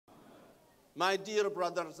My dear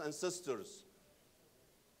brothers and sisters,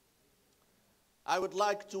 I would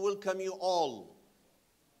like to welcome you all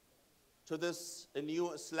to this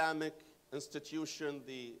new Islamic institution,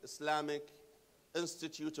 the Islamic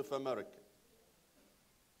Institute of America.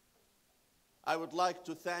 I would like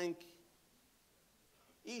to thank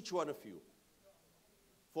each one of you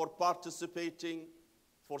for participating,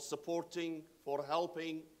 for supporting, for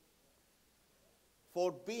helping,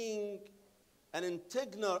 for being an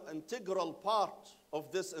integral part of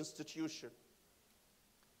this institution.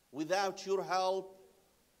 Without your help,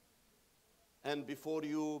 and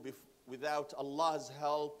without Allah's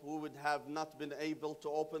help, we would have not been able to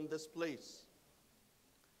open this place.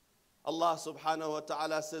 Allah subhanahu wa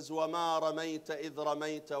ta'ala says, وَمَا رَمَيْتَ إِذْ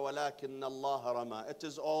رَمَيْتَ وَلَكِنَّ اللَّهَ رَمَى. It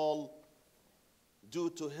is all due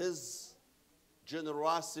to His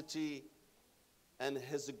generosity and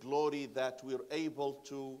His glory that we're able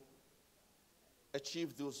to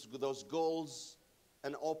achieve those goals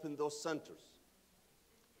and open those centers.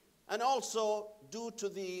 And also due to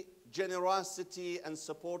the generosity and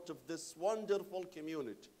support of this wonderful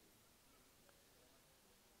community.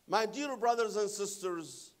 My dear brothers and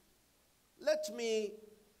sisters, let me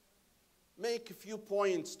make a few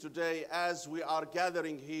points today as we are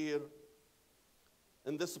gathering here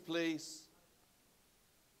in this place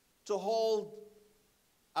to hold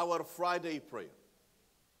our Friday prayer.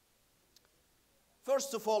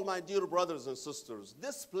 First of all, my dear brothers and sisters,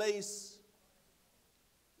 this place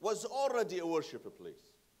was already a worship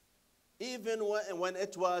place, even when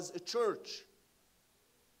it was a church,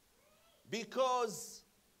 because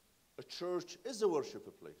a church is a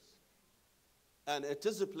worship place. And it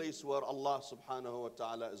is a place where Allah subhanahu wa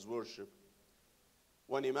ta'ala is worshipped.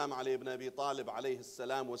 When Imam Ali ibn Abi Talib alayhi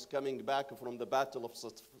salam was coming back from the battle of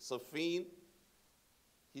Siffin,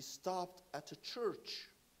 he stopped at a church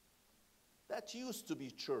that used to be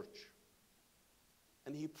church.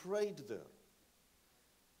 And he prayed there.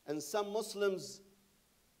 And some Muslims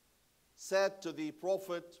said to the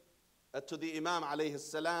Prophet, to the Imam alayhi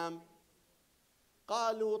salam,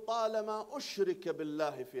 قالوا طالما أشرك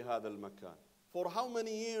بالله في هذا المكان. For how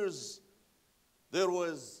many years there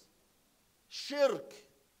was shirk?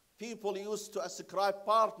 People used to ascribe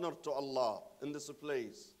partner to Allah in this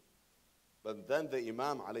place. But then the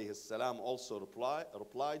Imam alayhi salam also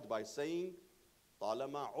replied by saying,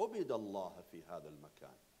 طالما عبد الله في هذا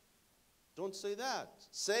المكان. Don't say that.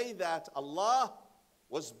 Say that Allah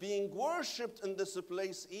was being worshipped in this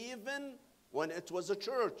place even when it was a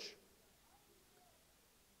church.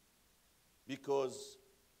 Because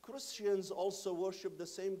Christians also worship the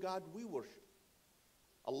same God we worship,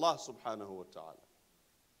 Allah subhanahu wa ta'ala.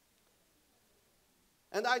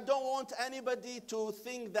 And I don't want anybody to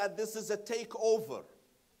think that this is a takeover.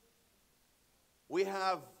 We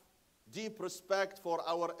have deep respect for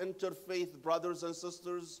our interfaith brothers and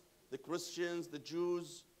sisters, the Christians, the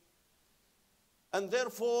Jews. And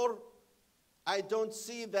therefore, I don't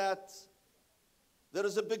see that there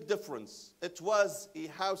is a big difference. It was a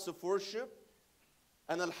house of worship.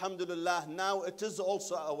 And alhamdulillah, now it is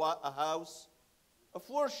also a house of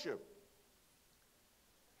worship.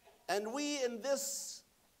 And we in this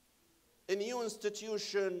new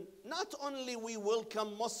institution, not only we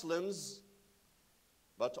welcome Muslims,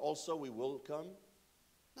 but also we welcome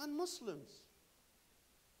non-Muslims.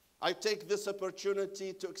 I take this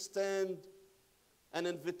opportunity to extend an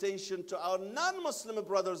invitation to our non-Muslim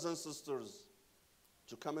brothers and sisters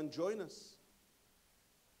to come and join us.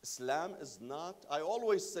 Islam is not, I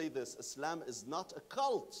always say this, Islam is not a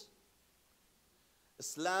cult.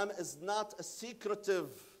 Islam is not a secretive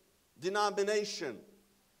denomination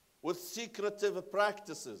with secretive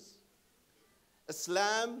practices.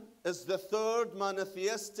 Islam is the third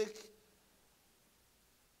monotheistic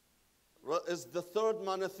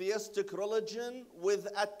religion with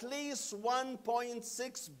at least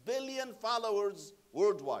 1.6 billion followers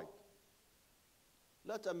worldwide.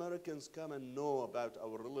 Let Americans come and know about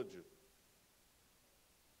our religion.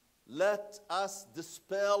 Let us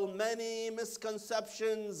dispel many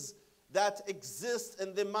misconceptions that exist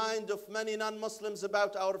in the mind of many non-Muslims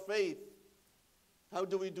about our faith. How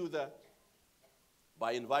do we do that?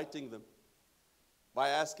 By inviting them, by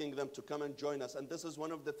asking them to come and join us. And this is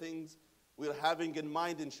one of the things we're having in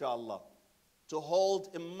mind, inshallah, to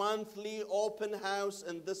hold a monthly open house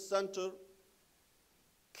in this center,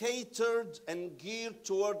 catered and geared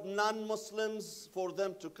toward non-Muslims for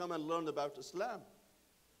them to come and learn about Islam.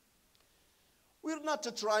 We're not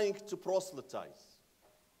trying to proselytize.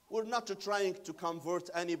 We're not trying to convert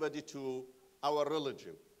anybody to our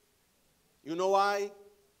religion. You know why?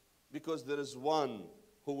 Because there is one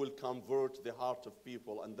who will convert the heart of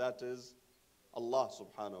people, and that is Allah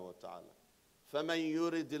subhanahu wa ta'ala. فَمَنْ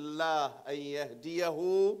يُرِدِ اللَّهِ أَنْ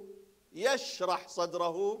يَهْدِيَهُ يَشْرَحْ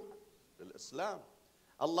صَدْرَهُ لِلْإِسْلَامِ.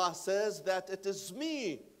 Allah says that it is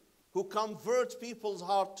me who convert people's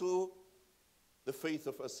heart to the faith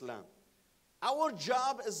of Islam. Our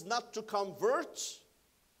job is not to convert.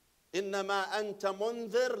 إِنَّمَا أَنْتَ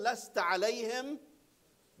مُنذِرْ لَسْتَ عَلَيْهِمْ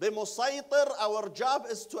بِمُسَيْطِرْ. Our job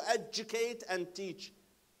is to educate and teach,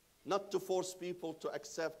 not to force people to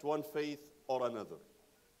accept one faith or another.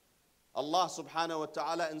 Allah subhanahu wa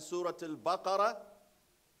ta'ala in Surah Al-Baqarah,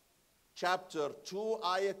 chapter 2,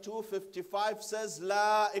 ayah 255 says,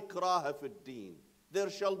 لا إكراه في الدين. There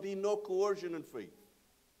shall be no coercion in faith.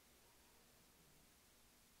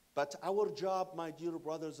 But our job, my dear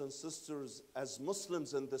brothers and sisters, as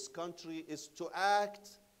Muslims in this country is to act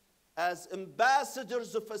as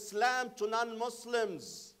ambassadors of Islam to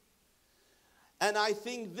non-Muslims. And I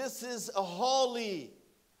think this is a holy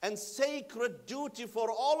and sacred duty for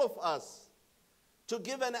all of us to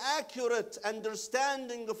give an accurate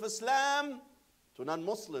understanding of Islam to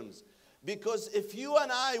non-Muslims. Because if you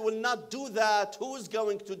and I will not do that, who is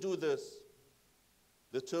going to do this?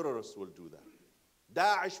 The terrorists will do that.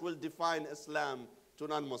 Daesh will define Islam to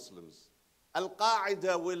non-Muslims.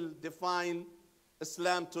 Al-Qaeda will define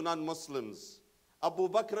Islam to non-Muslims. Abu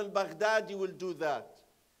Bakr al-Baghdadi will do that.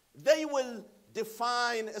 They will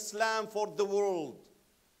define Islam for the world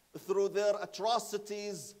through their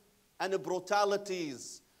atrocities and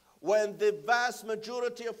brutalities. When the vast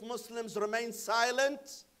majority of Muslims remain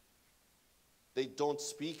silent, they don't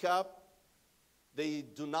speak up, they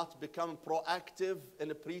do not become proactive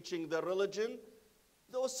in preaching their religion,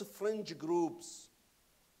 those fringe groups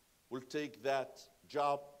will take that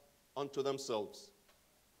job onto themselves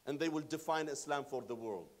and they will define Islam for the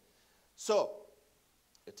world. So,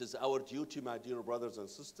 it is our duty, my dear brothers and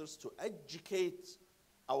sisters, to educate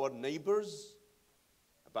our neighbors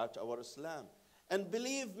about our Islam. And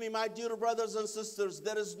believe me, my dear brothers and sisters,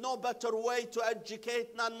 there is no better way to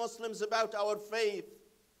educate non-Muslims about our faith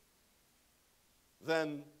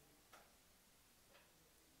than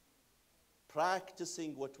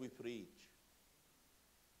practicing what we preach.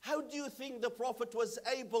 How do you think the Prophet was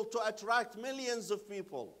able to attract millions of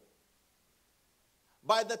people?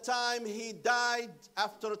 By the time he died,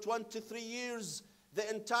 after 23 years, the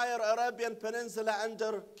entire Arabian Peninsula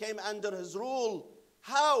came under his rule.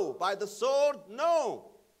 How? By the sword?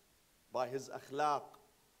 No. By his akhlaq,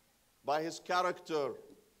 by his character.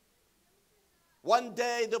 One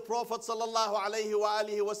day the Prophet sallallahu alayhi wa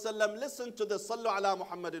alihi wa sallam, listen to this, sallu ala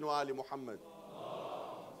Muhammadin wa ali Muhammad.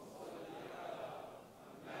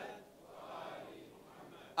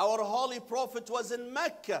 Our holy Prophet was in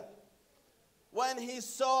Mecca when he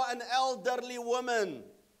saw an elderly woman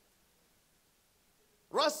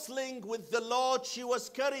wrestling with the load she was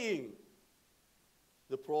carrying.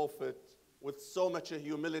 The Prophet, with so much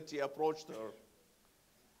humility, approached her.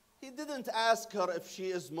 He didn't ask her if she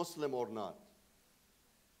is Muslim or not.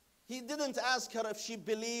 He didn't ask her if she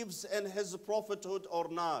believes in his prophethood or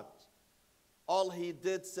not. All he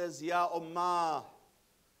did says, Ya Ummah,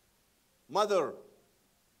 mother,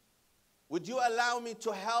 would you allow me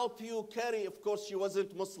to help you carry? Of course, she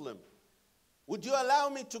wasn't Muslim. Would you allow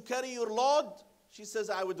me to carry your load? She says,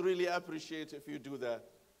 I would really appreciate if you do that.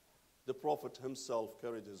 The Prophet himself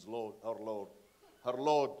carried his load, her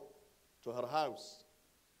load to her house.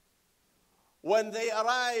 When they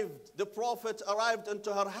arrived, the Prophet arrived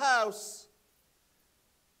into her house.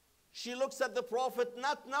 She looks at the Prophet,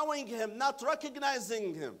 not knowing him, not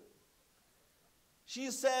recognizing him.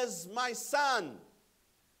 She says, my son,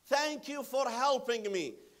 thank you for helping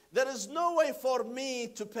me. There is no way for me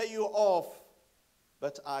to pay you off,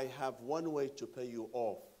 but I have one way to pay you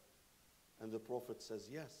off. And the Prophet says,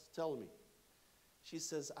 yes, tell me. She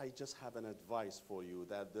says, I just have an advice for you,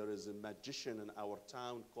 that there is a magician in our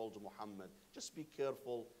town called Muhammad. Just be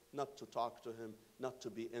careful not to talk to him, not to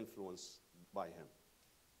be influenced by him.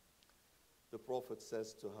 The Prophet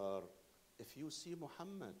says to her, if you see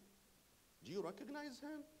Muhammad, do you recognize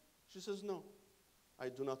him? She says, no, I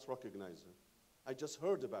do not recognize him. I just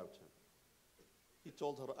heard about him. He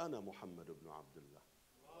told her, Ana Muhammad ibn Abdullah.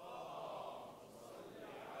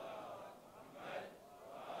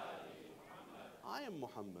 I am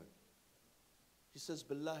Muhammad. He says,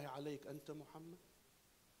 Billahi alayk, anta Muhammad?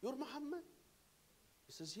 You're Muhammad?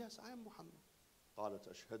 He says, yes, I am Muhammad. قالت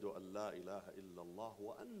أشهد أن لا إله إلا الله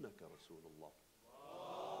وأنك رسول الله.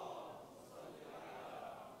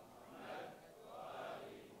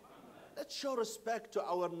 Let's show respect to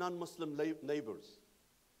our non-Muslim neighbors.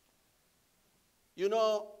 You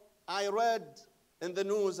know, I read in the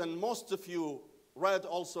news, and most of you read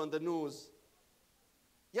also in the news,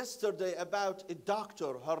 yesterday about a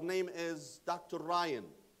doctor. Her name is Dr. Ryan.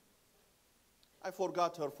 I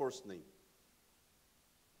forgot her first name.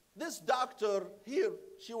 This doctor here,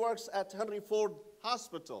 she works at Henry Ford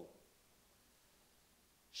Hospital.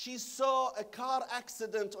 She saw a car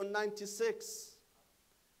accident on 96.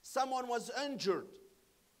 Someone was injured.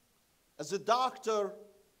 As a doctor,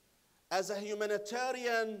 as a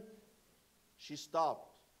humanitarian, she stopped.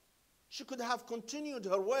 She could have continued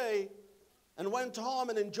her way and went home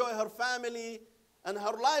and enjoy her family and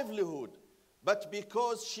her livelihood. But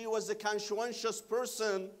because she was a conscientious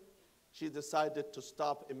person, she decided to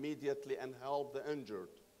stop immediately and help the injured.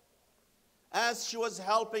 As she was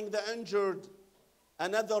helping the injured,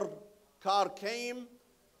 another car came.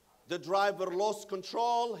 The driver lost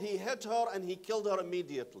control. He hit her and he killed her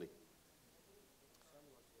immediately.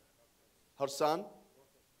 Her son,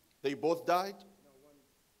 they both died.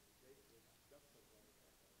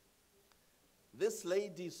 This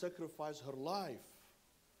lady sacrificed her life.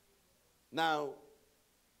 Now,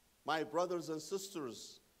 my brothers and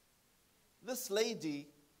sisters, this lady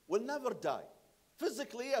will never die.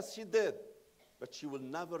 Physically, yes, she did. But she will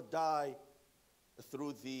never die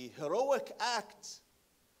through the heroic act.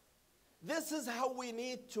 This is how we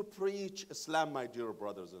need to preach Islam, my dear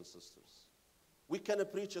brothers and sisters. We can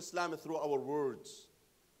preach Islam through our words.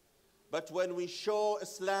 But when we show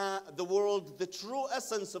Islam, the world, the true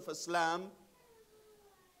essence of Islam,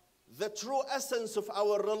 the true essence of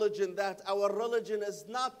our religion, that our religion is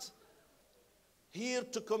not here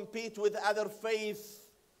to compete with other faiths.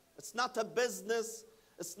 It's not a business.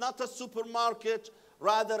 It's not a supermarket.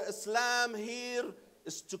 Rather, Islam here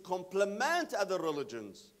is to complement other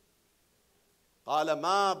religions. قال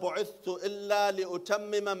ما بعثت إلا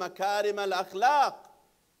لأتمم مكارم الأخلاق.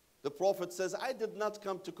 The Prophet says, I did not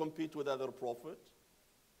come to compete with other prophets,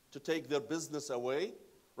 to take their business away.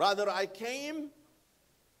 Rather, I came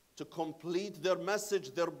to complete their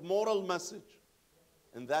message, their moral message.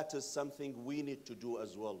 And that is something we need to do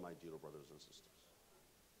as well, my dear brothers and sisters.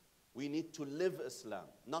 We need to live Islam,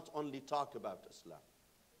 not only talk about Islam.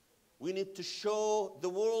 We need to show the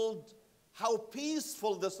world how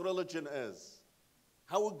peaceful this religion is,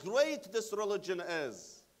 how great this religion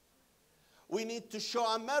is. We need to show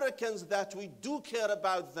Americans that we do care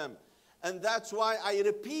about them. And that's why I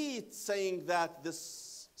repeat saying that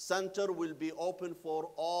this center will be open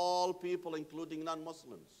for all people, including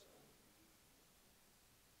non-Muslims.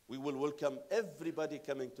 We will welcome everybody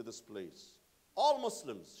coming to this place. All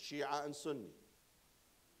Muslims, Shia and Sunni,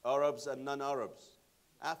 Arabs and non-Arabs,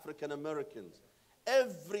 African Americans.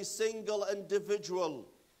 Every single individual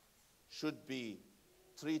should be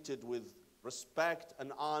treated with respect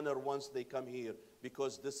and honor once they come here,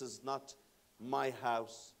 because this is not my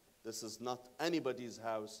house. This is not anybody's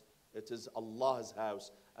house. It is Allah's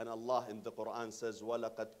house. And Allah in the Quran says,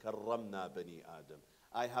 وَلَقَدْ كَرَّمْنَا بَنِي آدَمَ.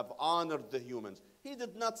 I have honored the humans. He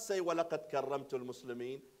did not say, وَلَقَدْ كَرَّمْتُ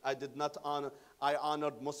الْمُسْلِمِينَ. I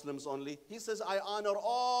honored Muslims only. He says, I honor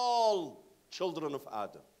all children of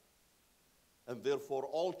Adam. And therefore,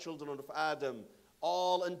 all children of Adam,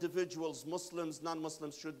 all individuals, Muslims,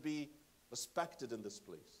 non-Muslims, should be respected in this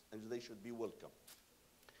place. And they should be welcome.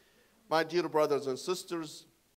 My dear brothers and sisters,